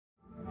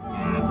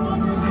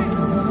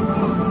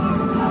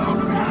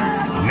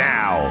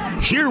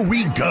Here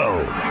we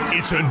go.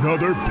 It's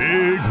another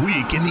big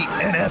week in the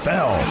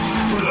NFL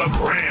for the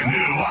brand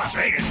new Las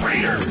Vegas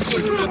Raiders.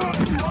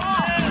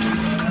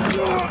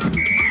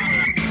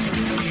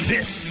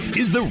 This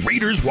is the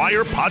Raiders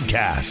Wire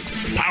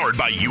podcast, powered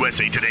by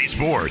USA Today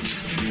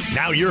Sports.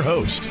 Now your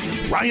host,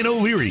 Ryan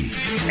O'Leary,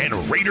 and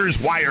Raiders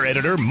Wire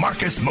editor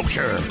Marcus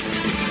Mosher.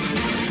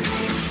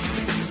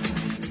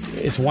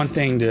 It's one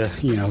thing to,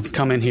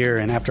 come in here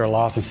and after a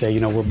loss and say,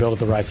 we're built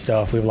with the right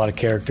stuff. We have a lot of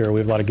character. We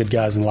have a lot of good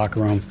guys in the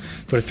locker room.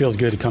 But it feels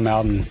good to come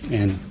out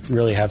and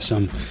really have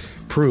some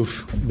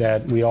proof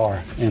that we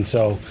are. And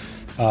so,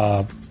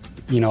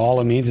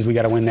 all it means is we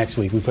got to win next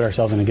week. We put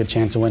ourselves in a good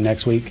chance to win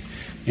next week.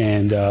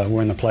 And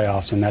we're in the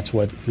playoffs. And that's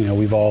what,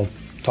 we've all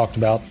talked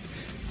about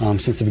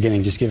since the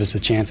beginning. Just give us a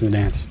chance in the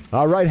dance.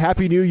 All right.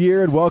 Happy New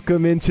Year and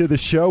welcome into the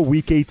show.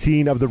 Week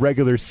 18 of the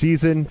regular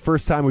season.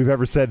 First time we've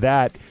ever said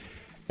that.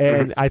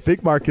 And I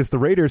think, Marcus, the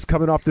Raiders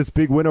coming off this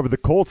big win over the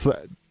Colts,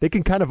 they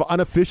can kind of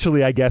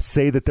unofficially, I guess,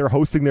 say that they're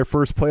hosting their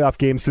first playoff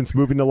game since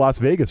moving to Las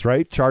Vegas,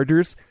 right?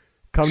 Chargers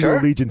come to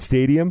Allegiant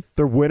Stadium.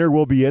 Their winner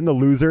will be in. The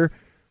loser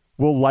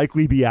will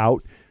likely be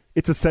out.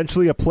 It's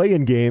essentially a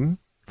play-in game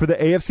for the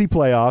AFC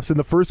playoffs in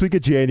the first week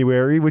of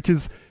January, which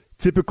is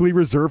typically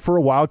reserved for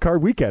a wild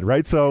card weekend,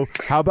 right? So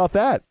how about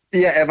that?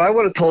 Yeah, if I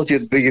would have told you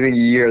at the beginning of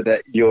the year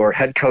that your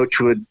head coach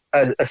would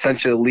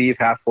essentially leave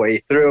halfway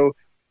through,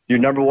 your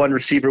number one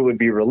receiver would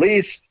be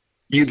released.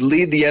 You'd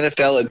lead the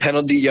NFL in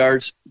penalty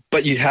yards,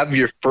 but you'd have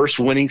your first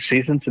winning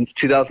season since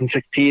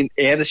 2016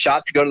 and a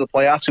shot to go to the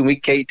playoffs in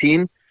Week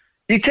 18.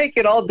 You take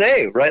it all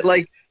day, right?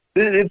 Like,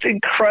 it's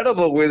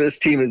incredible where this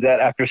team is at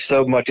after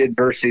so much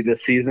adversity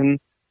this season.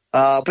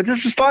 But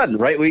this is fun,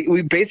 right?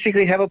 We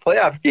basically have a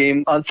playoff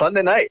game on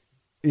Sunday night.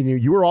 And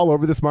you were all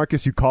over this,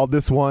 Marcus. You called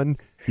this one.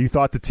 You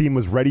thought the team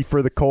was ready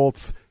for the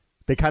Colts.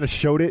 They kind of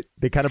showed it.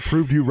 They kind of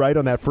proved you right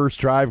on that first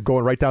drive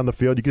going right down the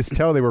field. You could just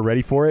tell they were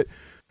ready for it.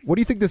 What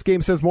do you think this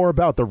game says more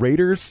about, the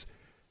Raiders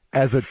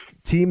as a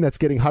team that's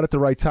getting hot at the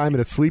right time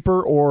and a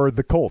sleeper, or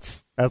the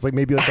Colts as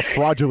maybe a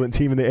fraudulent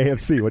team in the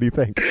AFC? What do you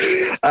think?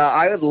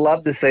 I would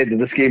love to say that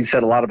this game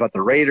said a lot about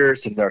the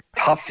Raiders and their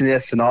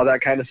toughness and all that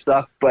kind of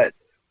stuff, but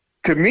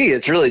to me,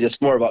 it's really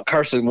just more about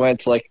Carson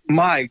Wentz. Like,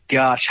 my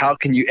gosh, how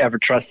can you ever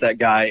trust that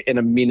guy in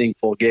a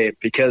meaningful game?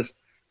 Because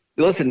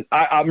listen,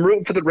 I'm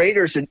rooting for the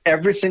Raiders, and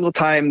every single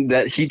time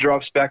that he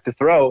drops back to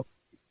throw,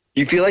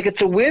 you feel like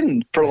it's a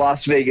win for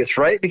Las Vegas,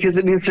 right? Because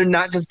it means they're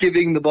not just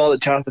giving the ball to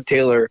Jonathan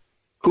Taylor,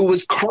 who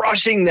was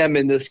crushing them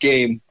in this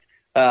game.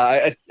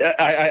 I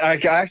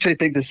actually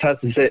think this has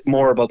to say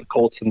more about the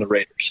Colts than the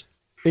Raiders.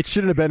 It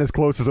shouldn't have been as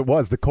close as it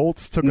was. The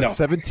Colts took a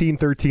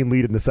 17-13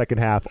 lead in the second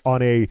half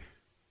on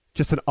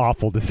just an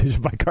awful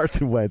decision by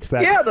Carson Wentz.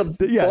 The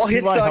ball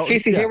hits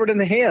Casey Hayward in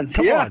the hands.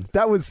 Come on.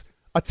 That was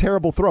a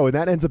terrible throw, and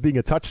that ends up being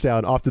a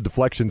touchdown off the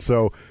deflection.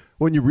 So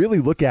when you really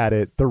look at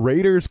it, the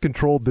Raiders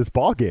controlled this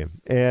ball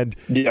game. And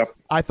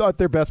I thought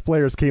their best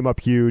players came up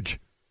huge.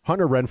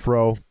 Hunter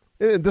Renfrow,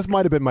 this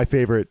might have been my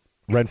favorite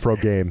Renfrow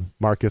game,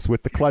 Marcus,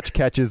 with the clutch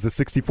catches, the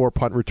 64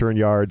 punt return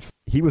yards.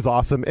 He was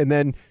awesome. And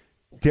then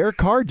Derek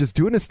Carr just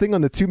doing his thing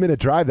on the 2-minute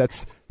drive.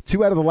 That's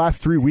 2 out of the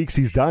last 3 weeks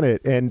he's done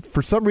it. And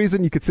for some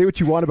reason, you could say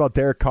what you want about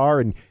Derek Carr,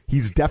 and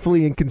he's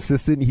definitely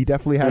inconsistent. He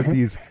definitely has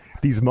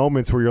these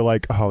moments where you're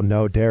like, oh,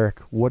 no, Derek,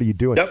 what are you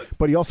doing? Yep.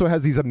 But he also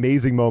has these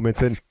amazing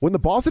moments. And when the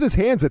ball's in his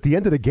hands at the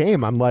end of the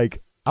game,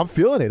 I'm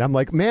feeling it. I'm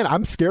like, man,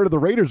 I'm scared of the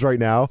Raiders right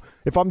now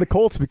if I'm the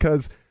Colts,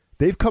 because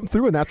they've come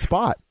through in that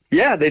spot.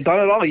 Yeah, they've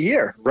done it all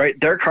year, right?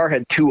 Derek Carr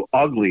had 2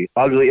 ugly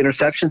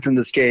interceptions in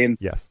this game.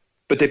 Yes.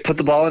 But they put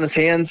the ball in his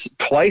hands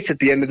twice at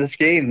the end of this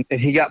game, and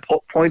he got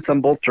points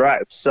on both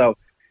drives. So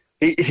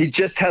he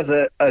just has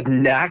a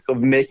knack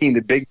of making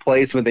the big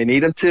plays when they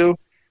need him to.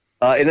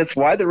 And it's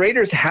why the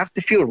Raiders have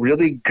to feel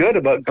really good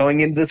about going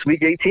into this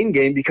Week 18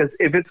 game, because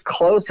if it's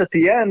close at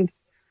the end,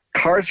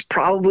 Carr's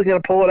probably going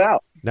to pull it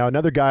out. Now,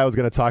 another guy I was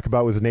going to talk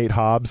about was Nate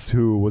Hobbs,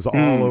 who was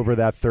all over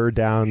that third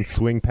down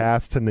swing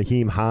pass to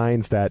Nyheim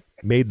Hines that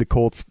made the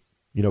Colts,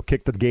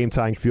 kick the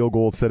game-tying field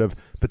goal instead of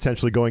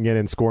potentially going in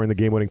and scoring the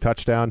game-winning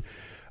touchdown.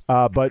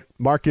 But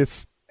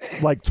Marcus,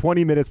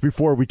 20 minutes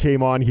before we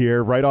came on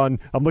here, I'm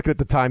looking at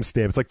the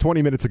timestamp. It's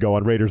 20 minutes ago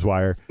on Raiders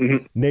Wire.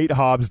 Nate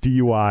Hobbs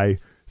DUI.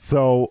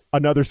 So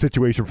another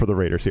situation for the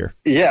Raiders here.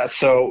 Yeah,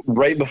 so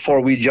right before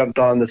we jumped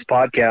on this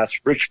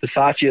podcast, Rich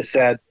Bisaccia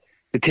said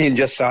the team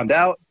just found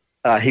out.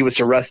 He was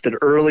arrested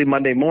early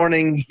Monday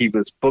morning. He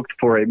was booked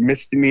for a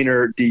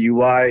misdemeanor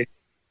DUI.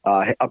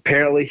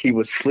 Apparently, he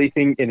was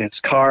sleeping in his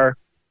car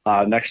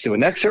next to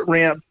an exit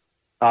ramp.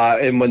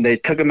 And when they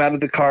took him out of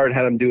the car and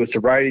had him do a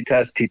sobriety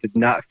test, he did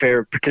not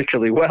fare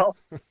particularly well.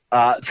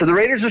 So the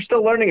Raiders are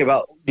still learning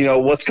about,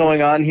 what's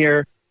going on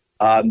here.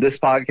 This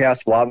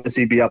podcast will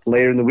obviously be up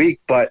later in the week,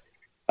 but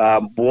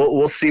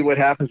we'll see what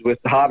happens with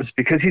Hobbs,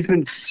 because he's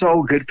been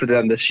so good for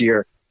them this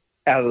year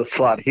out of the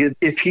slot.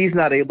 If he's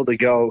not able to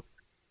go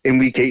in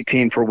Week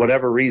 18 for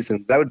whatever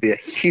reason, that would be a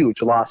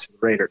huge loss for the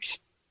Raiders.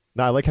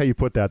 No, I like how you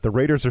put that. The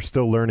Raiders are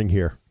still learning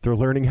here. They're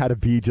learning how to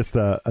be just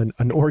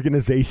an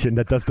organization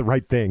that does the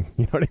right thing.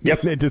 You know what I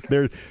mean?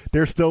 Yep.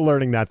 They're still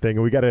learning that thing,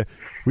 and we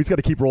just got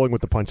to keep rolling with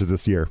the punches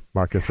this year,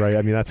 Marcus. Right?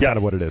 I mean, that's kind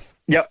of what it is.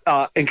 Yep.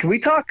 And can we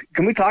talk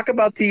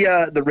about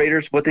the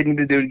Raiders, what they need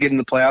to do to get in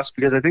the playoffs?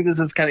 Because I think this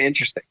is kind of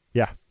interesting.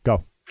 Yeah.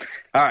 Go.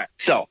 All right.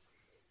 So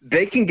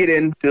they can get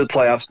into the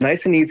playoffs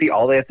nice and easy.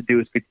 All they have to do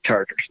is beat the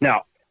Chargers.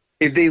 Now,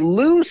 if they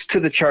lose to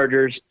the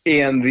Chargers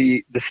and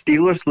the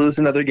Steelers lose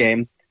another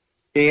game,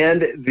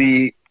 and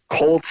the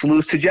Colts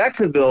lose to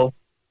Jacksonville,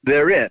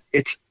 they're in.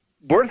 It's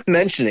worth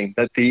mentioning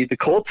that the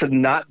Colts have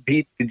not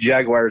beat the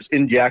Jaguars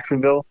in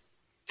Jacksonville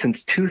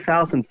since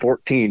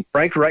 2014.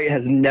 Frank Wright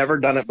has never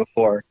done it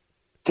before.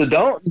 So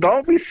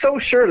don't be so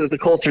sure that the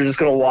Colts are just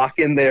going to walk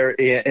in there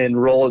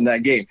and roll in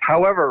that game.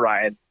 However,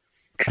 Ryan,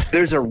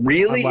 there's a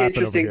really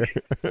interesting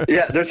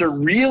there's a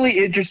really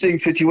interesting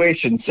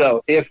situation.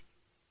 So if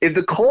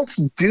the Colts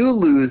do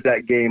lose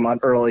that game on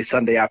early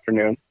Sunday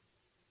afternoon,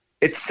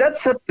 it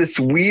sets up this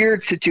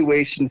weird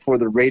situation for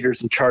the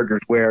Raiders and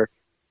Chargers where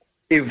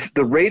if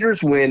the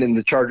Raiders win and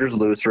the Chargers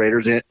lose, the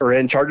Raiders are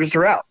in, Chargers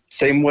are out.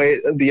 Same way,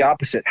 the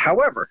opposite.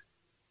 However,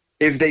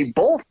 if they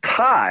both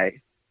tie,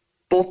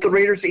 both the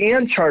Raiders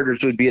and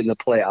Chargers would be in the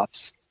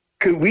playoffs.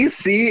 Could we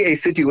see a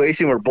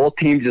situation where both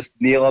teams just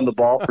kneel on the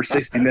ball for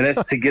 60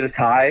 minutes to get a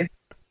tie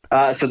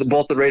so that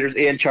both the Raiders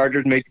and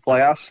Chargers make the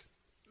playoffs?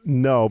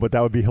 No, but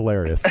that would be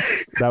hilarious.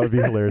 Now,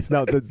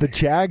 the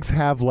Jags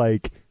have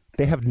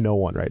they have no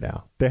one right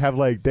now. They have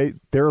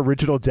their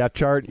original depth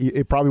chart.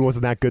 It probably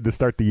wasn't that good to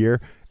start the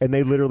year, and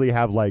they literally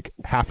have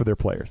half of their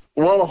players.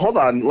 Well, hold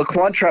on.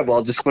 Laquan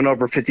Treadwell just went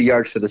over 50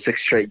 yards for the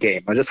sixth straight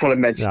game. I just want to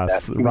mention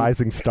that.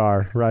 Rising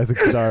star,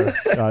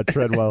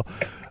 Treadwell.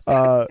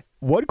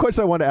 One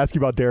question I want to ask you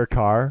about Derek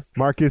Carr,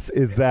 Marcus,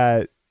 is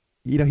that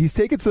he's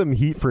taken some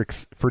heat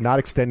for not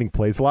extending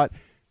plays a lot,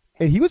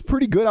 and he was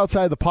pretty good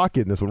outside of the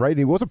pocket in this one, right? And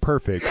he wasn't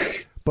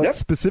perfect, but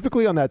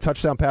specifically on that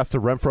touchdown pass to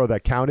Renfro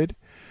that counted.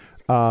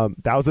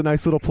 That was a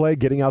nice little play,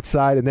 getting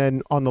outside. And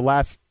then on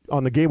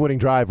the game-winning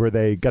drive where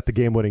they got the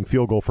game-winning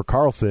field goal for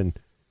Carlson,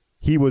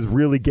 he was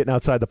really getting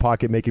outside the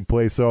pocket, making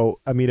plays. So,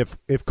 I mean,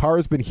 if Carr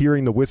has been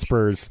hearing the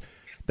whispers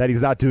that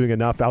he's not doing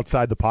enough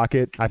outside the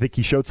pocket, I think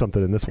he showed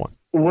something in this one.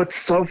 What's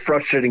so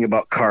frustrating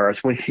about Carr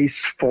is when he's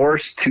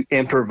forced to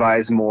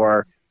improvise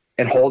more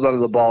and hold onto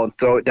the ball and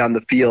throw it down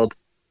the field,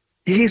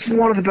 he's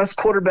one of the best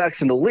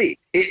quarterbacks in the league.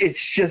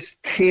 It's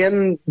just,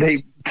 can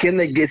they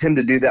get him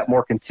to do that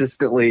more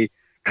consistently?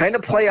 Kind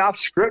of play off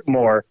script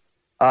more.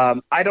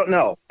 I don't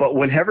know. But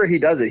whenever he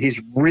does it,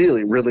 he's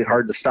really, really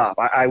hard to stop.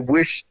 I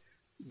wish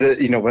that,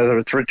 whether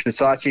it's Rich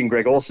Bisaccia and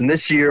Greg Olsen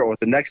this year or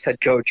the next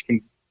head coach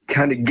can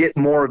kind of get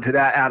more of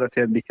that out of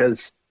him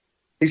because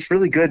he's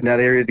really good in that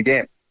area of the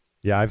game.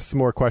 Yeah, I have some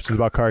more questions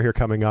about Carr here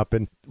coming up.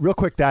 And real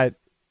quick, that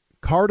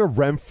Carr to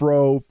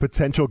Renfro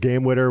potential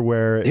game winner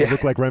where it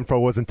looked like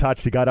Renfro wasn't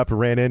touched. He got up and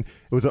ran in.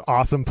 It was an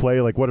awesome play.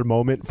 What a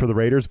moment for the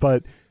Raiders.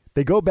 But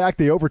they go back,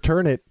 they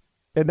overturn it.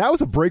 And that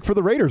was a break for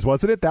the Raiders,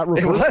 wasn't it? That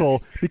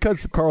reversal,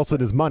 because Carlson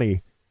is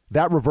money,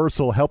 that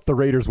reversal helped the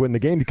Raiders win the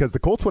game because the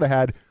Colts would have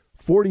had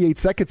 48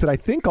 seconds and I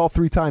think all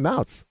 3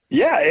 timeouts.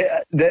 Yeah,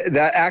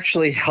 that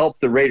actually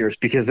helped the Raiders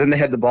because then they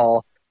had the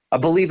ball, I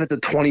believe, at the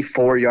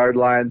 24-yard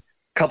line.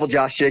 A couple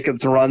Josh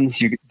Jacobs runs.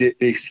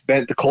 They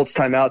spent the Colts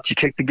timeouts. You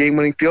kicked the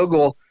game-winning field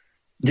goal.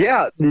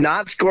 Yeah,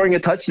 not scoring a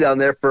touchdown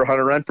there for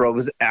Hunter Renfro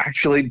was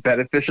actually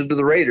beneficial to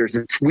the Raiders.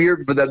 It's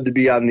weird for them to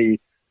be on the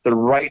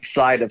right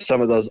side of some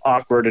of those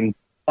awkward and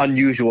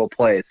unusual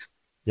plays.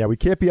 Yeah, we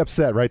can't be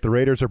upset, right? The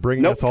Raiders are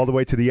bringing us all the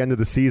way to the end of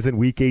the season,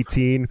 Week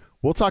 18.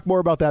 We'll talk more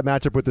about that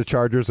matchup with the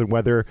Chargers and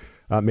whether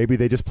maybe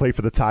they just play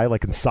for the tie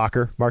like in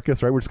soccer,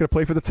 Marcus, right? We're just going to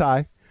play for the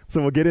tie.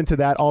 So we'll get into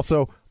that.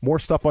 Also, more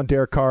stuff on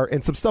Derek Carr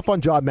and some stuff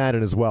on John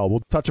Madden as well.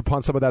 We'll touch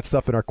upon some of that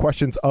stuff in our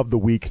questions of the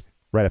week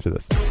right after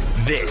this.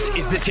 This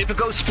is the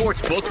Tipico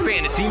Sportsbook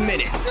Fantasy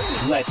Minute.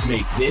 Let's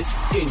make this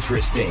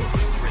interesting.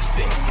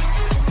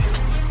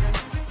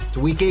 It's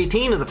Week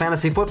 18 of the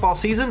fantasy football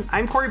season.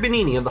 I'm Corey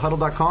Benini of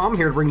thehuddle.com,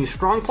 here to bring you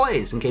strong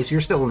plays in case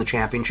you're still in the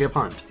championship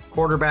hunt.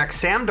 Quarterback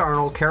Sam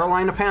Darnold,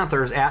 Carolina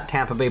Panthers at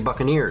Tampa Bay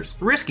Buccaneers.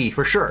 Risky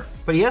for sure,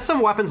 but he has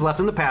some weapons left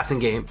in the passing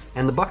game,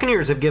 and the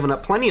Buccaneers have given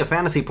up plenty of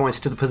fantasy points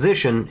to the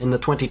position in the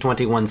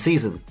 2021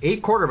 season.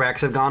 8 quarterbacks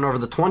have gone over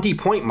the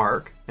 20-point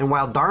mark, and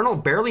while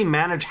Darnold barely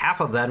managed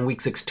half of that in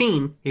Week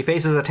 16, he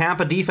faces a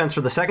Tampa defense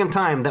for the second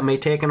time that may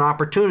take an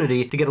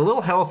opportunity to get a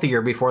little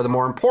healthier before the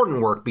more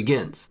important work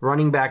begins.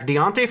 Running back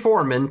Deontay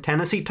Foreman,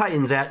 Tennessee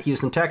Titans at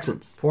Houston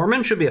Texans.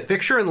 Foreman should be a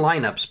fixture in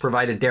lineups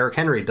provided Derrick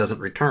Henry doesn't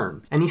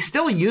return, and he's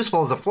still useful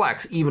as a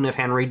flex even if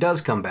Henry does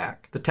come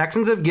back. The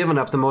Texans have given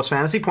up the most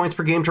fantasy points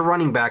per game to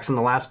running backs in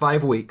the last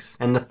 5 weeks,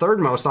 and the third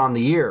most on the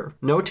year.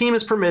 No team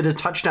has permitted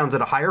touchdowns at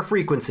a higher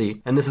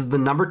frequency, and this is the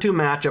number 2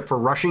 matchup for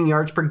rushing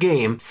yards per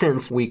game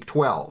since Week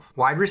 12.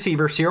 Wide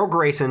receiver Cyril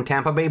Grayson,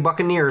 Tampa Bay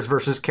Buccaneers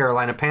versus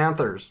Carolina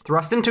Panthers.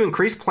 Thrust into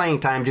increased playing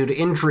time due to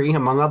injury,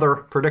 among other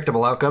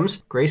predictable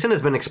outcomes, Grayson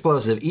has been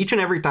explosive each and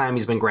every time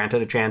he's been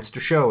granted a chance to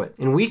show it.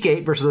 In Week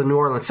 8 versus the New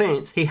Orleans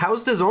Saints, he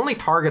housed his only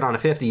target on a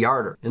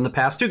 50-yarder. In the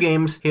past 2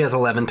 games, he has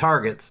 11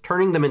 targets,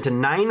 turning them into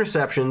 9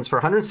 receptions for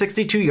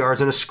 162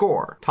 yards and a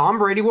score. Tom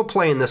Brady will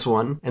play in this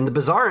one, and the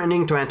bizarre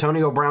ending to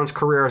Antonio Brown's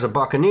career as a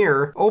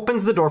Buccaneer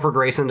opens the door for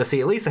Grayson to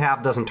see at least a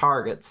half dozen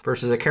targets,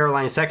 versus a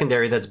Carolina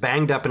secondary that's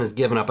banged up and has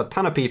given up a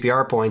ton of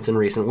PPR points in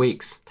recent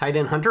weeks. Tight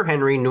end Hunter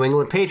Henry, New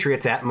England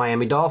Patriots at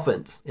Miami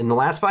Dolphins. In the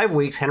last 5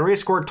 weeks, Henry has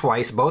scored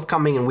twice, both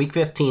coming in Week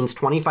 15's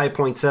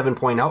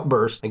 25.7-point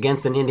outburst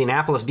against an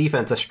Indianapolis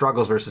defense that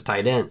struggles versus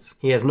tight ends.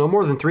 He has no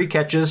more than 3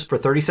 catches for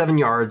 37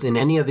 yards in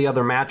any of the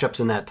other matchups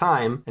in that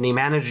time, and he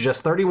managed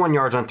just 31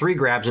 yards on 3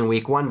 grabs in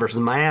Week 1 versus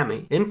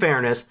Miami. In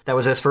fairness, that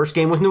was his first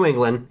game with New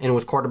England, and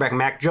was quarterback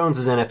Mac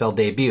Jones' NFL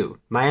debut.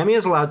 Miami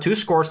has allowed 2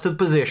 scores to the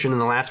position in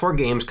the last 4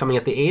 games, coming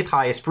at the 8th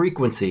highest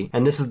frequency,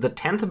 and this is the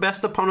 10th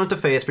best opponent to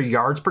face for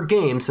yards per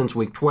game since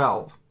Week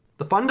 12.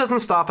 The fun doesn't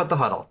stop at the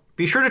Huddle.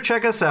 Be sure to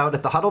check us out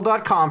at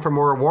thehuddle.com for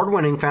more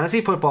award-winning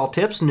fantasy football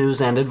tips, news,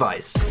 and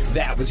advice.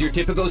 That was your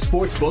Tipico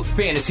Sportsbook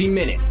Fantasy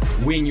Minute.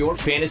 Win your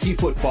fantasy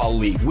football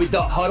league with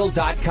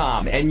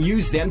thehuddle.com and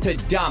use them to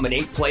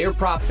dominate player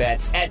prop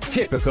bets at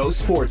Tipico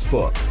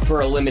Sportsbook.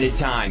 For a limited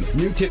time,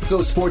 new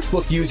Tipico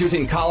Sportsbook users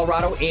in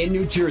Colorado and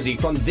New Jersey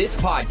from this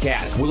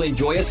podcast will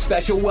enjoy a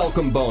special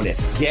welcome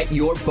bonus. Get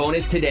your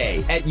bonus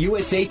today at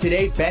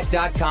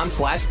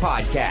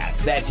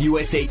usatodaybet.com/podcast. That's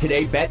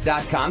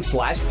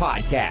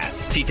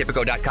usatodaybet.com/podcast. See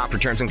Tipico.com for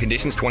terms and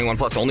conditions. 21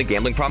 plus only.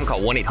 Gambling problem?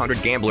 Call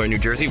 1-800-GAMBLER in New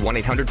Jersey.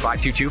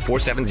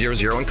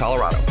 1-800-522-4700 in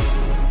Colorado.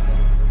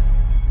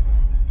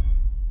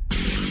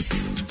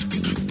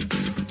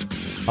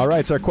 All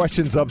right, so our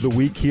questions of the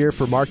week here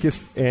for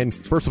Marcus. And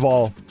first of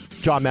all,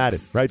 John Madden,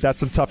 right? That's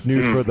some tough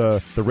news for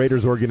the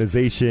Raiders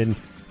organization.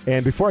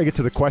 And before I get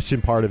to the question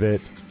part of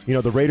it, you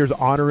know, the Raiders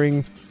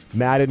honoring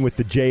Madden with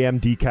the JM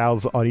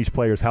decals on each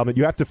player's helmet.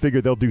 You have to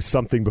figure they'll do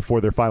something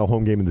before their final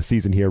home game of the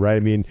season here, right? I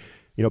mean,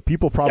 you know,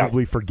 people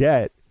probably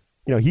forget,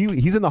 you know,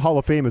 he's in the Hall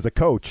of Fame as a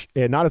coach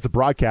and not as a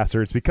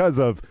broadcaster. It's because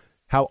of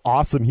how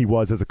awesome he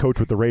was as a coach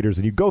with the Raiders.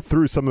 And you go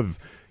through some of,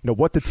 you know,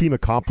 what the team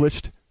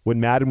accomplished when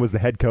Madden was the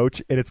head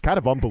coach, and it's kind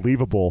of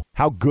unbelievable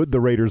how good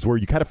the Raiders were.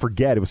 You kind of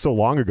forget. It was so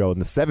long ago in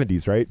the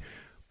 70s, right?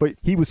 But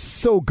he was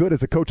so good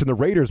as a coach, and the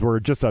Raiders were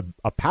just a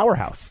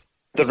powerhouse.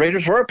 The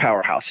Raiders were a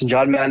powerhouse, and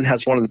John Madden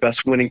has one of the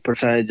best winning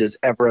percentages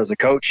ever as a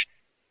coach.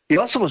 He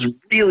also was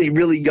really,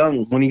 really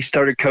young when he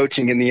started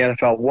coaching in the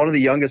NFL, one of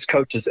the youngest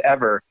coaches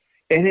ever,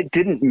 and it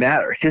didn't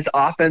matter. His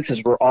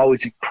offenses were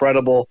always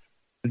incredible.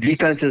 The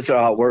defenses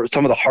were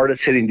some of the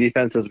hardest-hitting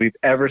defenses we've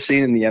ever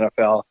seen in the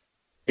NFL.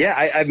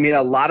 Yeah, I mean,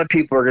 a lot of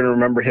people are going to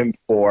remember him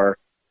for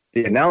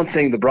the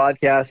announcing, the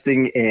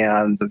broadcasting,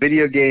 and the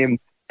video game.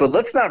 But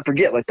let's not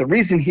forget, like, the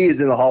reason he is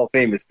in the Hall of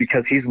Fame is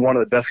because he's one of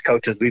the best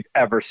coaches we've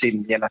ever seen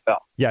in the NFL.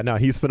 Yeah, no,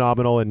 he's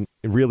phenomenal and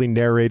really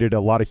narrated a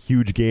lot of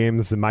huge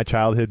games in my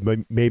childhood,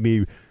 made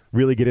me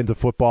really get into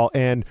football.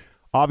 And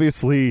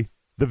obviously,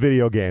 the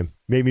video game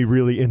made me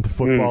really into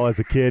football as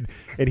a kid.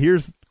 And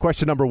here's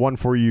question number 1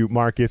 for you,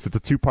 Marcus. It's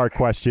a 2-part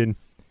question.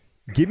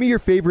 Give me your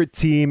favorite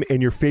team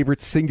and your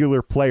favorite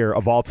singular player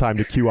of all time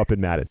to queue up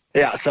in Madden.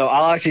 Yeah, so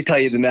I'll actually tell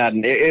you the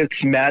Madden.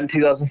 It's Madden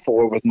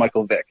 2004 with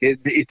Michael Vick.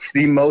 It's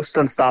the most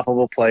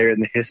unstoppable player in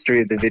the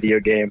history of the video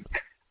game.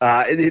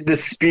 The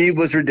speed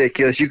was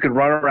ridiculous. You could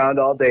run around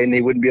all day and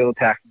they wouldn't be able to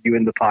tackle you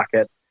in the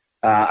pocket.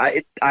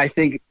 I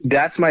think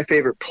that's my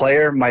favorite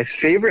player. My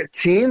favorite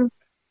team,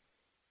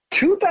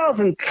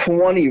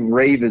 2020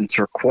 Ravens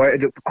were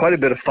quite a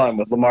bit of fun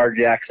with Lamar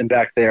Jackson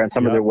back there and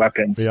some of their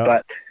weapons. Yep.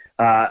 But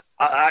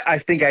I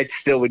think I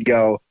still would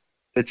go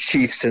the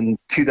Chiefs in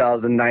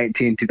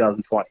 2019,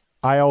 2020.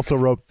 I also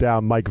wrote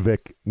down Mike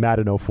Vick,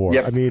 Madden 04.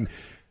 Yep. I mean,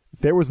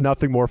 there was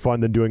nothing more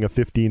fun than doing a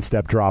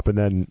 15-step drop and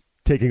then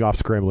taking off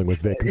scrambling with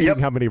Vick and seeing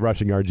how many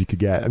rushing yards you could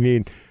get. I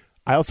mean,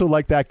 I also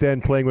liked back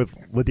then playing with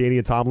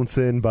LaDainian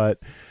Tomlinson, but,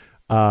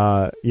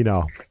 you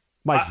know,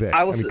 Mike Vick.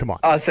 I mean, come on.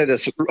 I'll say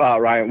this,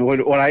 Ryan.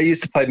 When I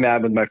used to play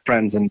Madden with my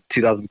friends in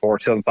 2004,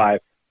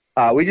 2005,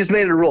 we just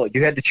made it a rule.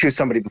 You had to choose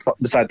somebody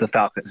besides the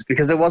Falcons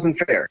because it wasn't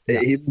fair.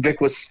 Yeah. Vic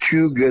was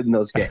too good in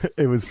those games.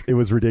 It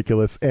was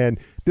ridiculous. And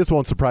this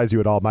won't surprise you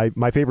at all.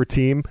 My favorite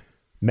team,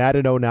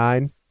 Madden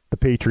 09, the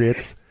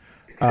Patriots.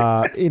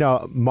 You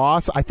know,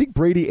 Moss, I think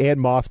Brady and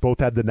Moss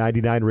both had the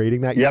 99 rating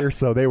that year.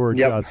 So they were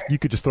just, you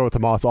could just throw it to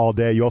Moss all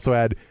day. You also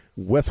had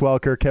Wes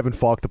Welker, Kevin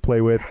Falk to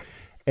play with.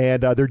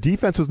 And their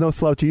defense was no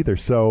slouch either.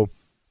 So,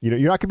 you know,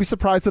 you're not going to be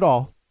surprised at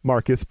all,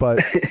 Marcus,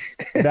 but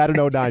Madden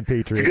 09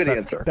 Patriots. It's a good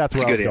answer. That's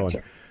where I was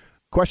going.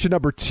 Question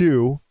number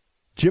 2,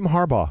 Jim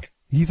Harbaugh.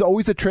 He's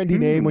always a trendy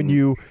name when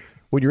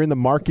you're in the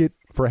market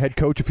for a head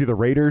coach if you're the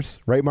Raiders,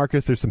 right,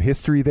 Marcus? There's some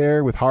history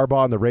there with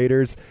Harbaugh and the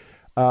Raiders.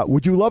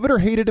 Would you love it or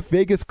hate it if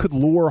Vegas could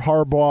lure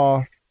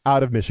Harbaugh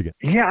out of Michigan?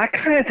 Yeah, I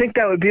kind of think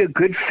that would be a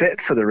good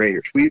fit for the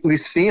Raiders. We've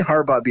seen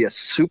Harbaugh be a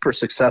super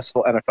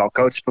successful NFL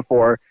coach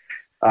before.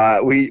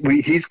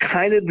 He's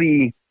kind of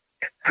the,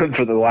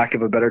 for the lack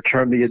of a better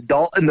term, the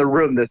adult in the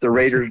room that the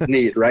Raiders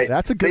need, right?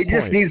 That's a good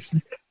point.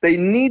 They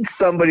need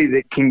somebody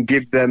that can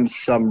give them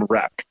some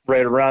rep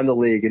right around the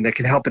league and that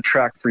can help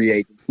attract free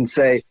agents and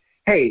say,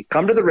 hey,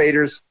 come to the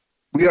Raiders.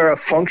 We are a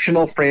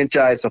functional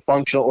franchise, a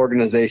functional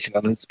organization,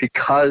 and it's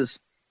because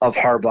of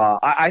Harbaugh.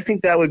 I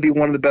think that would be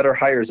one of the better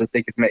hires that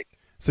they could make.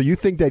 So you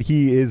think that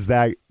he is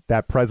that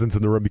presence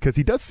in the room, because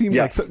he does seem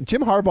like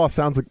Jim Harbaugh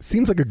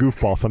seems like a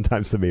goofball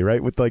sometimes to me,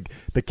 right? With like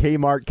the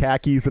Kmart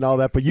khakis and all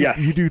that. But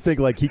you do think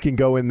like he can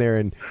go in there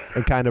and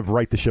kind of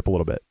right the ship a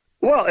little bit.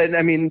 Well, and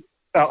I mean,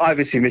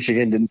 obviously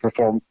Michigan didn't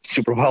perform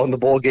super well in the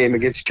bowl game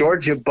against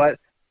Georgia, but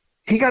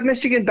he got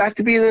Michigan back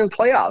to being in the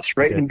playoffs,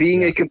 right? And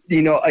being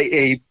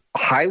a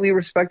highly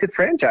respected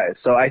franchise.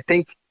 So I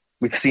think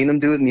we've seen him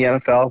do it in the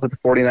NFL with the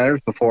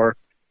 49ers before.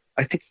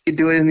 I think he could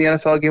do it in the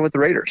NFL again with the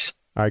Raiders.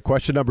 All right,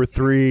 question number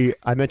 3.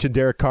 I mentioned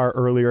Derek Carr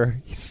earlier.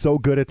 He's so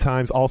good at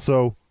times,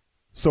 also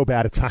so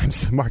bad at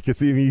times,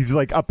 Marcus. I mean, he's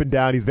like up and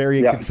down. He's very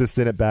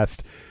inconsistent at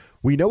best.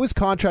 We know his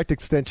contract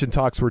extension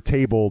talks were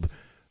tabled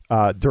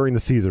during the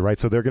season, right?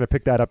 So they're going to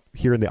pick that up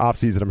here in the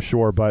offseason, I'm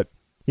sure. But,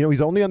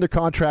 he's only under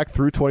contract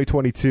through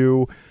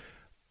 2022.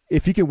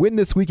 If he can win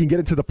this week and get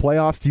into the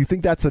playoffs, do you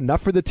think that's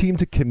enough for the team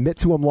to commit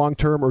to him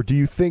long-term, or do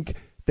you think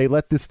they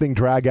let this thing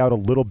drag out a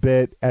little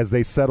bit as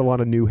they settle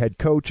on a new head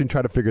coach and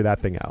try to figure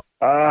that thing out?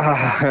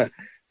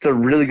 It's a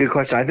really good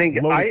question. I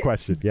think loaded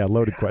question. Yeah,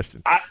 loaded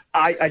question.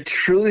 I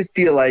truly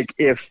feel like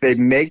if they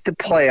make the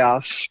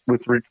playoffs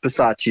with Rich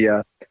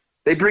Bisaccia,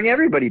 they bring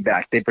everybody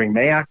back. They bring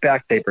Mayock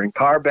back. They bring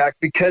Carr back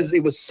because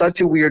it was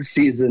such a weird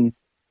season.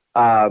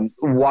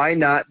 Why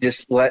not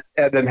just let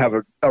them have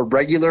a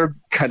regular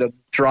kind of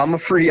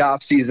drama-free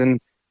offseason,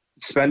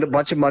 spend a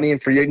bunch of money in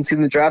free agency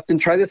in the draft, and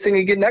try this thing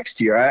again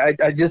next year?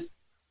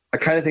 I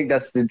kind of think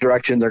that's the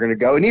direction they're going to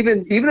go. And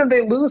even if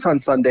they lose on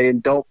Sunday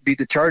and don't beat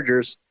the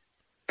Chargers,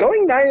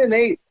 going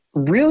 9-8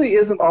 really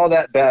isn't all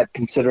that bad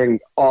considering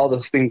all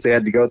those things they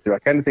had to go through. I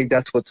kind of think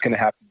that's what's going to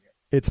happen here.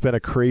 It's been a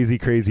crazy,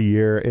 crazy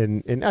year.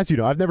 And as you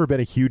know, I've never been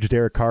a huge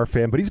Derek Carr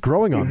fan, but he's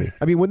growing on me.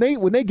 I mean, when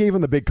they gave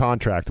him the big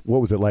contract, what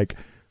was it, like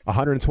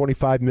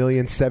 $125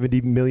 million,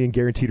 $70 million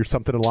guaranteed or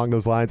something along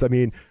those lines? I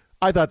mean,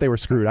 I thought they were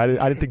screwed. I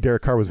didn't think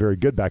Derek Carr was very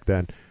good back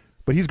then.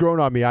 But he's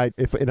grown on me.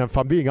 If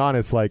I'm being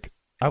honest,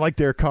 I like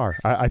Derek Carr.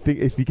 I think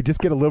if he could just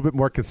get a little bit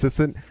more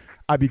consistent,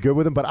 I'd be good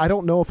with him. But I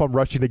don't know if I'm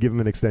rushing to give him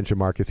an extension,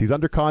 Marcus. He's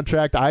under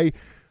contract. I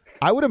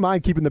wouldn't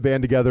mind keeping the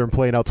band together and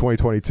playing out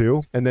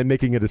 2022 and then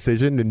making a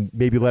decision and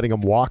maybe letting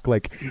him walk.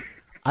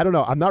 I don't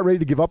know. I'm not ready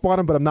to give up on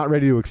him, but I'm not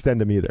ready to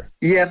extend him either.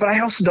 Yeah, but I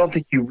also don't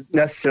think you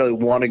necessarily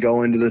want to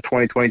go into the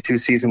 2022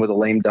 season with a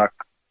lame duck,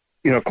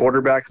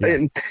 quarterback.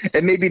 Yeah.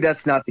 And maybe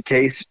that's not the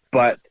case,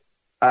 but,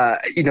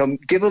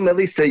 give him at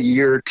least a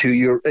year or 2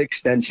 year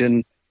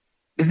extension.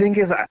 The thing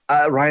is,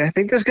 Ryan, I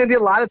think there's going to be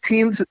a lot of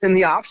teams in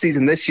the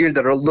offseason this year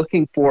that are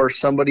looking for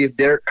somebody of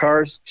Derek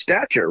Carr's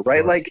stature,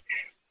 right? Like,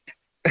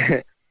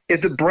 if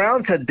the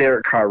Browns had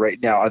Derek Carr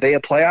right now, are they a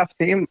playoff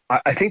team?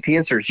 I think the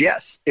answer is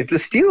yes. If the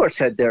Steelers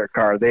had Derek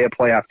Carr, are they a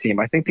playoff team?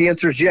 I think the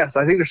answer is yes.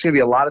 I think there's going to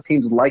be a lot of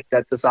teams like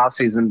that this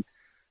offseason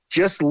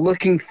just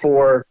looking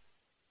for,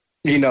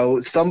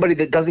 somebody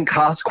that doesn't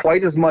cost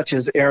quite as much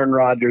as Aaron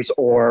Rodgers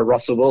or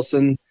Russell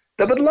Wilson,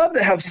 that would love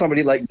to have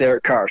somebody like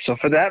Derek Carr. So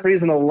for that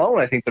reason alone,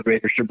 I think the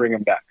Raiders should bring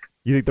him back.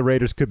 You think the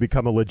Raiders could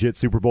become a legit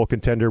Super Bowl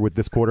contender with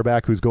this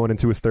quarterback who's going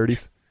into his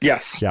 30s?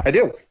 Yes, yeah. I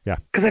do. Yeah,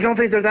 because I don't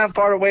think they're that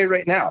far away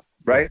right now,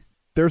 right?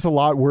 There's a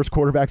lot worse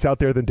quarterbacks out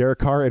there than Derek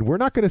Carr, and we're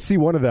not going to see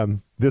one of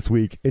them this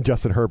week in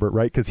Justin Herbert,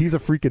 right? Because he's a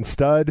freaking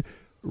stud.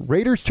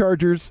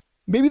 Raiders-Chargers,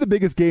 maybe the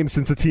biggest game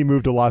since the team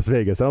moved to Las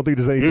Vegas. I don't think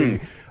there's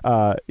anything,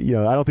 I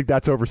don't think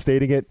that's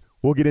overstating it.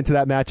 We'll get into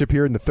that matchup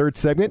here in the third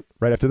segment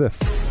right after this.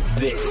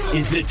 This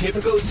is the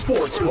Tipico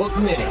Sportsbook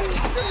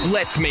Minute.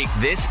 Let's make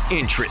this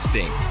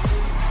interesting.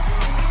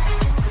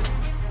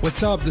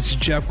 What's up? This is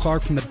Jeff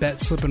Clark from the Bet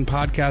Slippin'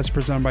 Podcast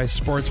presented by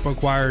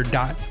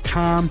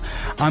SportsbookWire.com.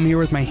 I'm here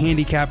with my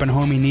handicap and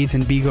homie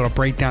Nathan Beagle to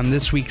break down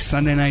this week's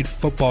Sunday night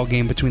football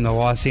game between the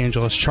Los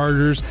Angeles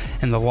Chargers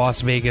and the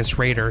Las Vegas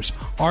Raiders.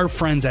 Our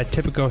friends at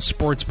Tipico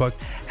Sportsbook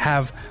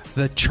have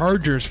the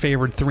Chargers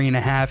favored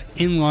 3.5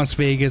 in Las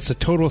Vegas. The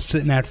total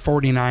sitting at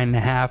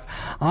 49.5.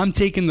 I'm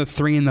taking the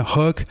 3 in the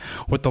hook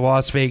with the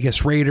Las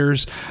Vegas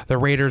Raiders. The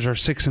Raiders are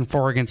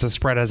 6-4 against the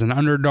spread as an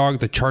underdog.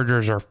 The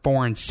Chargers are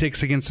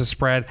 4-6 against the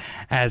spread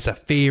as a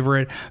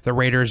favorite. The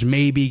Raiders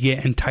may be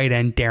getting tight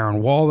end Darren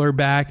Waller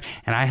back,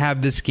 and I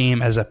have this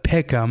game as a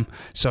pick'em.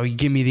 So you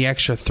give me the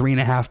extra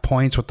 3.5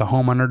 points with the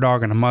home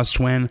underdog and a must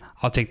win.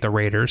 I'll take the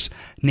Raiders.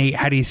 Nate,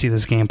 how do you see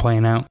this game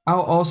playing out?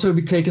 I'll also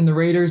be taking the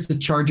Raiders. The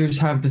Chargers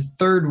have the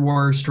third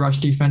worst rush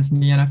defense in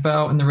the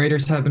NFL, and the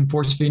Raiders have been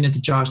force-feeding it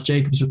to Josh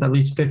Jacobs with at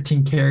least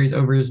 15 carries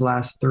over his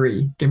last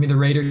 3. Give me the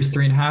Raiders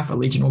 3.5.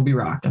 Allegiant will be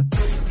rocking.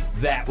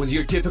 That was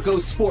your Tipico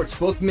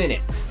Sportsbook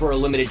Minute. For a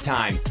limited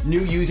time,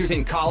 new users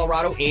in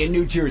Colorado and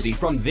New Jersey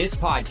from this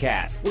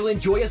podcast will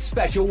enjoy a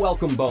special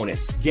welcome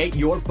bonus. Get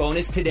your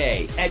bonus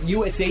today at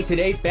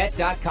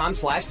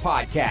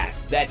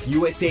usatodaybet.com/podcast. That's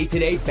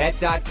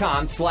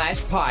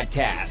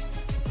usatodaybet.com/podcast.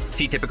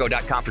 See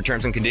Tipico.com for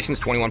terms and conditions.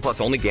 21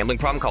 plus only. Gambling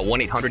problem? Call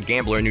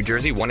 1-800-GAMBLER in New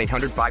Jersey,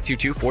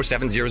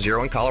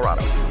 1-800-522-4700 in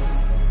Colorado.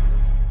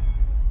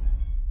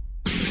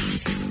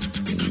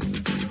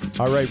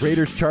 All right,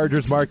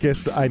 Raiders-Chargers,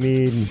 Marcus. I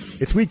mean,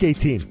 it's Week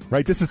 18,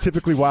 right? This is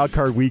typically Wild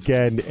Card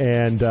Weekend,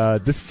 and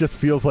this just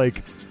feels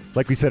like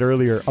we said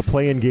earlier, a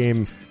play-in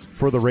game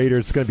for the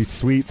Raiders. It's going to be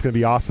sweet. It's going to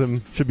be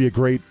awesome. Should be a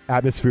great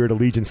atmosphere at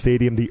Allegiant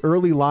Stadium. The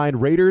early line,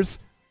 Raiders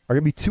are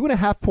going to be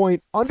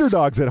 2.5-point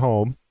underdogs at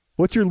home.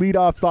 What's your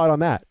leadoff thought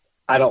on that?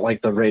 I don't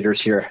like the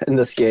Raiders here in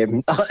this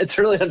game. It's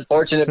really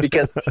unfortunate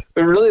because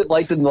we really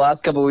liked in the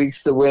last couple of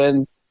weeks to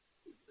win.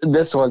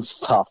 This one's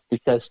tough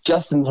because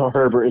Justin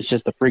Herbert is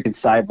just a freaking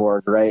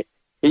cyborg, right?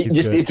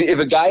 If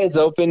a guy is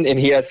open and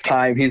he has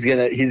time, he's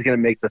gonna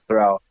make the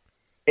throw.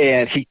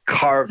 And he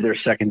carved their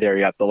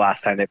secondary up the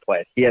last time they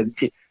played. He had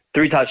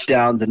 3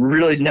 touchdowns and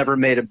really never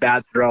made a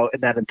bad throw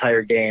in that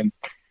entire game.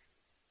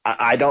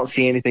 I don't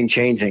see anything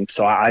changing,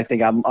 so I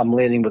think I'm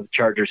leaning with the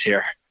Chargers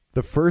here.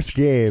 The first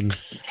game,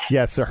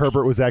 yes,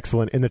 Herbert was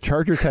excellent, and the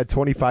Chargers had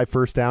 25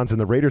 first downs, and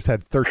the Raiders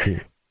had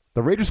 13.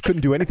 The Raiders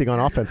couldn't do anything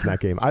on offense in that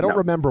game. I don't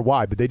remember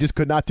why, but they just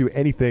could not do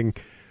anything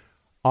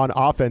on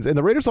offense. And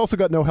the Raiders also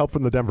got no help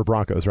from the Denver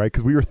Broncos, right?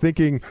 Because we were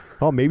thinking,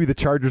 maybe the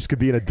Chargers could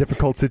be in a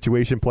difficult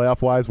situation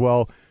playoff-wise.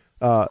 Well,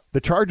 the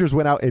Chargers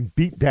went out and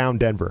beat down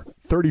Denver,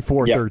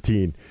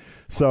 34-13.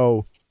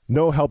 So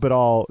no help at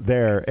all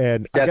there.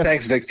 And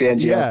thanks, Vic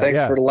Fangio. Thanks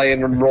for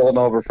laying and rolling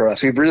over for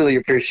us. We really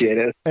appreciate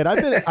it. And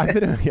I've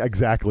been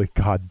exactly,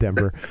 God,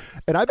 Denver.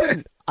 And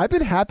I've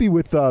been happy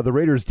with the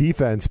Raiders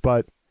defense,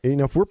 but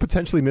if we're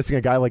potentially missing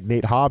a guy like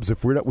Nate Hobbs,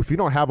 if we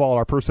don't have all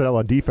our personnel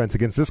on defense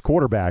against this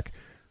quarterback,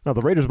 the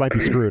Raiders might be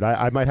screwed.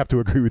 I might have to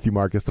agree with you,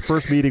 Marcus. The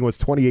first meeting was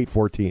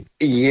 28-14.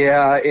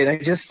 Yeah, and I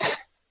just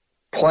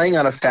playing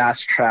on a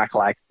fast track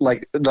like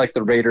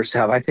the Raiders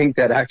have, I think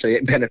that actually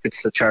it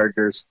benefits the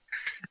Chargers.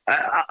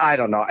 I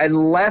don't know.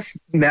 Unless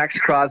Max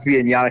Crosby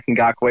and Yannick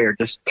Ngakoue are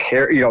just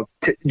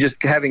just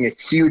having a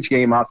huge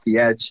game off the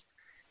edge,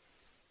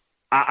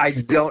 I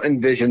don't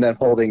envision them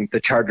holding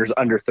the Chargers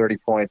under 30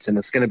 points, and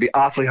it's going to be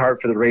awfully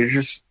hard for the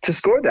Raiders to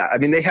score that. I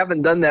mean, they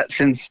haven't done that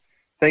since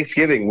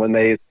Thanksgiving when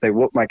they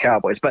whooped my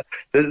Cowboys. But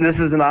this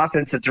is an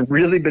offense that's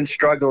really been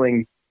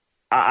struggling.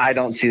 I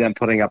don't see them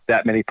putting up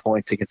that many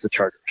points against the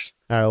Chargers.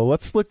 All right, well,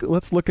 let's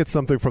look at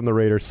something from the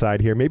Raiders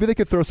side here. Maybe they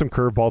could throw some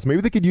curveballs.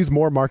 Maybe they could use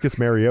more Marcus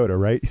Mariota,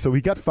 right? So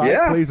we got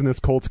 5 plays in this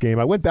Colts game.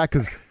 I went back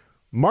because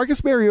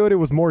Marcus Mariota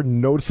was more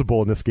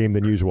noticeable in this game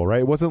than usual, right?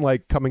 It wasn't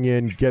like coming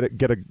in, get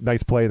a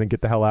nice play, and then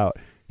get the hell out.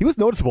 He was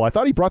noticeable. I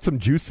thought he brought some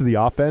juice to the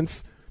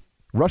offense.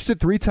 Rushed it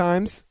 3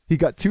 times. He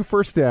got 2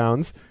 first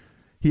downs.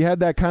 He had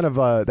that kind of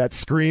that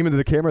scream into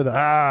the camera,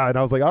 and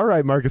I was like, all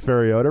right, Marcus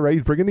Mariota, right?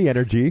 He's bringing the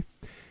energy.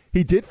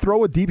 He did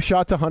throw a deep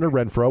shot to Hunter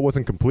Renfrow,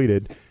 wasn't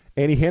completed,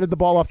 and he handed the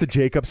ball off to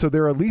Jacobs. So they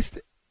at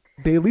least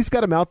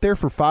got him out there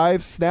for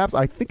 5 snaps.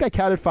 I think I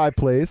counted 5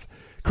 plays.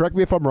 Correct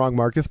me if I'm wrong,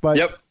 Marcus, but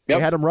they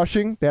had him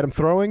rushing, they had him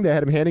throwing, they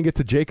had him handing it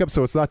to Jacobs,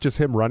 so it's not just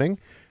him running.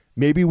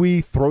 Maybe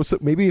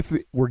maybe if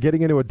we're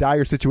getting into a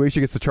dire situation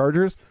against the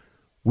Chargers,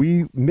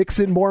 we mix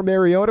in more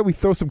Mariota, we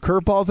throw some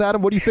curveballs at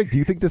him. What do you think? Do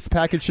you think this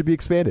package should be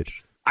expanded?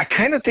 I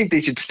kind of think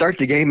they should start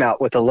the game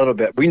out with a little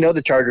bit. We know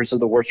the Chargers are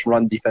the worst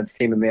run defense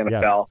team in the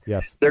NFL.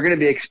 Yes. They're going to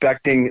be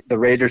expecting the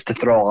Raiders to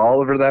throw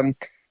all over them.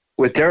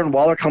 With Darren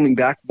Waller coming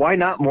back, why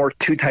not more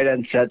 2 tight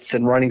end sets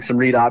and running some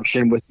read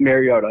option with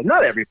Mariota?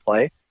 Not every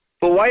play,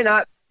 but why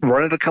not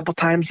run it a couple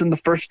times in the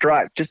first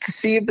drive just to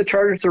see if the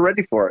Chargers are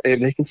ready for it, if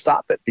they can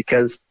stop it?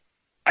 Because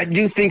I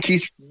do think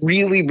he's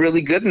really,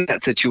 really good in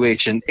that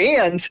situation.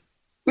 And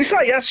we saw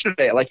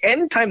yesterday, like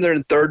anytime they're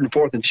in 3rd and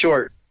 4th and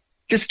short,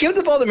 just give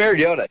the ball to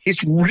Mariota.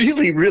 He's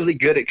really, really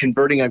good at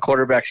converting on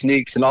quarterback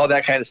sneaks and all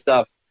that kind of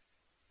stuff.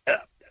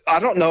 I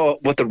don't know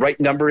what the right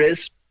number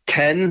is,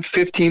 10,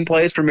 15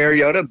 plays for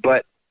Mariota,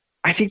 but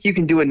I think you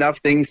can do enough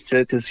things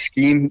to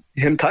scheme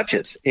him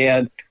touches.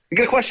 And I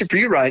got a question for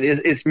you, Ryan.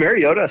 Is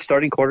Mariota a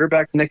starting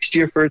quarterback next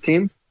year for a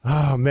team?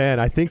 Oh man,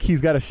 I think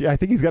he's got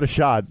a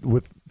shot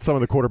with some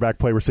of the quarterback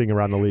play we're seeing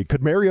around the league.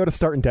 Could Mariota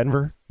start in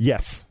Denver?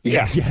 Yes. You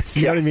know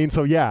what I mean?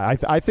 So yeah,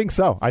 I think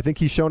so. I think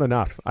he's shown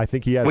enough. I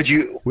think he has. We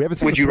haven't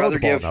seen him throw the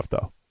ball enough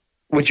though.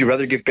 Would you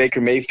rather give Baker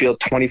Mayfield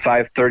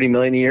 $25-30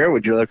 million a year? Or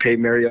would you rather pay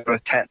Mariota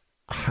 10?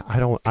 I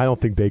don't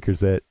think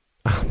Baker's it.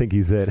 I don't think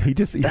he's it.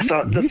 He's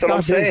what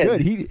I'm saying.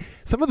 Good.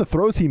 Some of the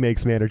throws he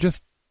makes, man, are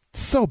just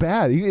so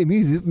bad.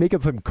 He's making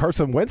some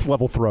Carson Wentz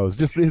level throws.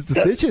 Just his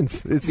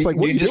decisions. It's like,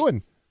 what are you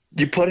doing?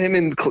 You put him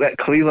in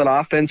Cleveland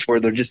offense where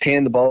they're just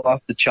handing the ball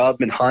off to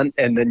Chubb and Hunt,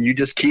 and then you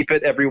just keep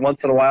it every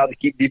once in a while to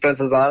keep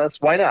defenses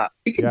honest. Why not?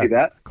 He can do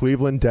that.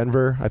 Cleveland,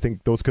 Denver, I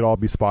think those could all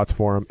be spots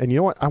for him. And you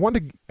know what? I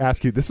wanted to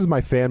ask you, this is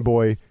my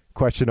fanboy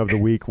question of the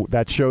week.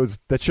 That shows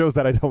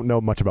that I don't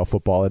know much about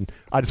football, and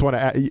I just want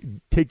to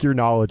take your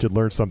knowledge and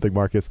learn something,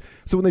 Marcus.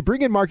 So when they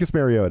bring in Marcus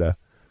Mariota,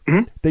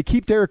 they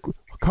keep Derek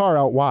Carr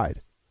out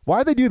wide. Why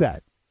do they do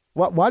that?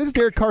 Why does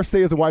Derek Carr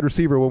stay as a wide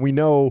receiver when we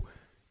know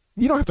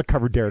you don't have to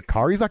cover Derek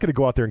Carr? He's not going to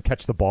go out there and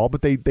catch the ball,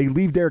 but they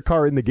leave Derek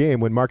Carr in the game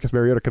when Marcus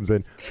Mariota comes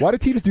in. Why do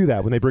teams do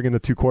that when they bring in the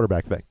 2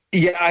 quarterback thing?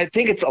 Yeah, I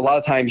think it's a lot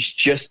of times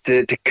just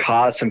to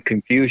cause some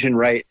confusion,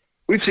 right?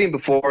 We've seen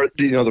before,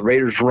 the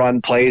Raiders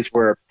run plays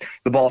where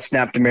the ball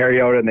snapped to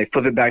Mariota and they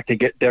flip it back to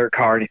get Derek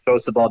Carr and he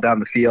throws the ball down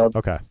the field.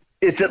 Okay.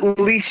 It's at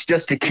least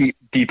just to keep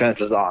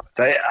defenses honest.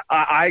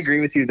 I agree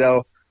with you,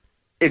 though.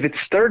 If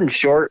it's 3rd and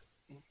short,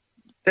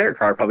 Derek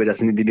Carr probably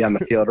doesn't need to be on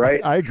the field, right?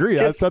 I agree.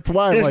 That's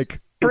why I'm like...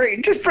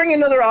 Just bring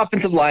another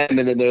offensive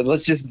lineman in there.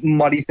 Let's just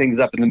muddy things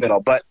up in the middle.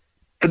 But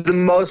for the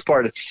most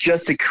part, it's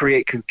just to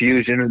create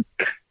confusion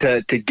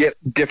and to get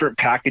different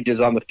packages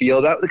on the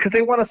field because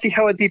they want to see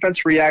how a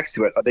defense reacts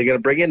to it. Are they going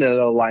to bring in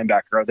another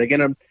linebacker? Are they going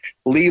to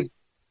leave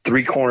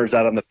 3 corners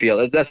out on the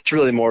field? That's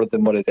really more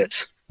than what it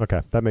is.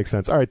 Okay, that makes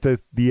sense. All right,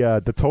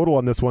 the total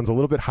on this one's a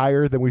little bit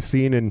higher than we've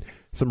seen in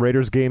some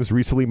Raiders games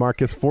recently,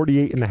 Marcus,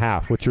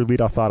 48.5. What's your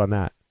leadoff thought on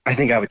that? I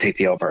think I would take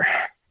the over.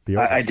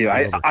 I do.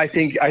 I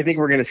think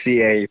we're going to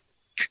see a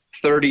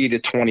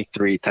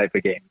 30-23 type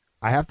of game.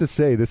 I have to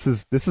say this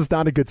is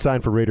not a good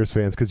sign for Raiders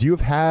fans because you have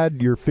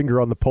had your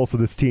finger on the pulse of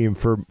this team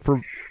for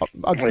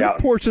a good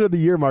portion of the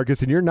year,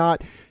 Marcus, and you're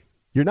not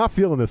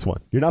feeling this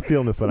one. You're not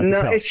feeling this one.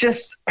 No, it's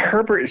just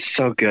Herbert is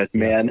so good,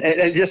 man,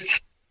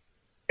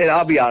 and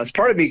I'll be honest,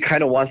 part of me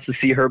kind of wants to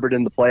see Herbert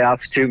in the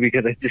playoffs too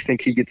because I just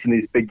think he gets in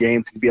these big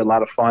games. It'd be a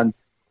lot of fun.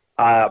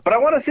 But I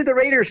want to see the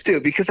Raiders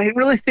too because I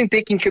really think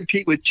they can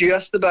compete with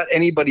just about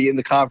anybody in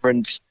the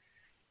conference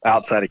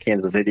outside of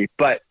Kansas City.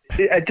 But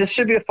it just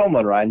should be a fun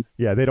one, Ryan.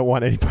 Yeah, they don't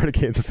want any part of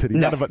Kansas City.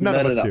 None of us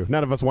do.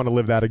 None of us want to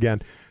live that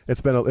again.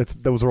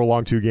 Those were a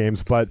long 2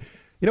 games. But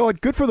you know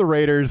what? Good for the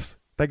Raiders.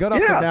 They got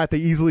off the mat. They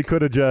easily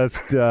could have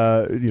just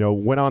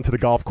went on to the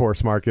golf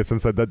course, Marcus, and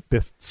said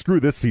that screw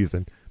this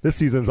season. This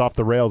season's off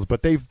the rails.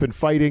 But they've been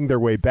fighting their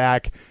way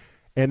back,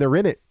 and they're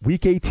in it.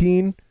 Week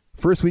 18,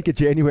 first week of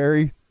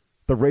January.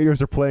 The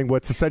Raiders are playing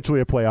what's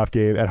essentially a playoff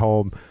game at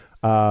home.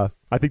 I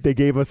think they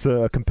gave us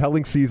a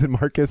compelling season,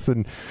 Marcus.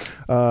 And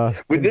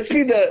would this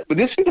be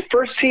the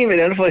first team in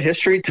NFL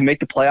history to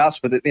make the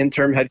playoffs with an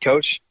interim head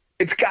coach?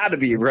 It's got to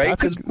be, right?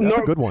 That's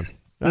a good one.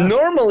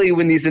 Normally,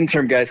 when these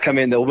interim guys come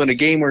in, they'll win a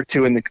game or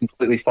 2 and then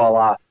completely fall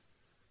off.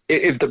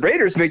 If the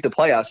Raiders make the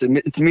playoffs,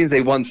 it means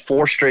they won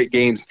 4 straight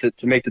games to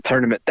make the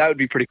tournament. That would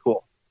be pretty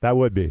cool. That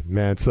would be,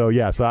 man. So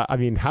I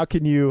mean, how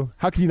can you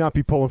not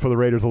be pulling for the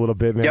Raiders a little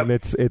bit, man?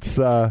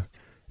 Yep.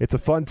 It's a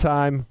fun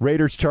time.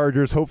 Raiders,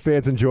 Chargers. Hope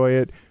fans enjoy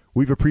it.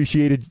 We've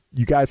appreciated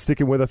you guys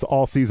sticking with us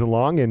all season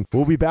long, and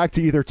we'll be back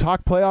to either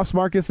talk playoffs,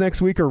 Marcus, next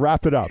week or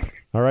wrap it up.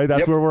 All right,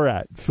 that's where we're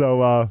at.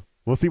 So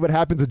we'll see what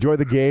happens. Enjoy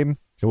the game,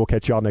 and we'll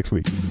catch y'all next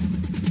week.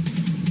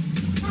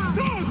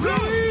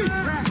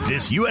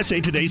 This USA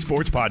Today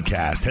Sports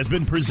Podcast has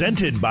been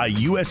presented by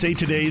USA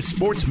Today's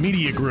Sports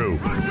Media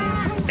Group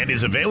and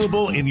is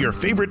available in your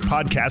favorite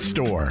podcast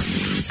store.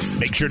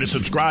 Make sure to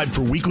subscribe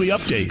for weekly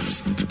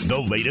updates, the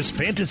latest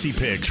fantasy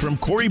picks from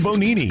Corey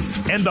Bonini,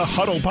 and the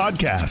Huddle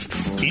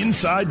Podcast,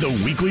 Inside the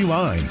Weekly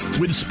Line,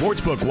 with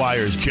Sportsbook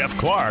Wire's Jeff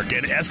Clark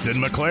and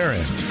Eston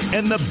McLaren,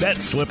 and the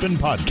Bet Slippin'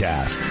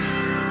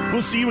 Podcast.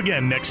 We'll see you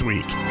again next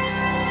week.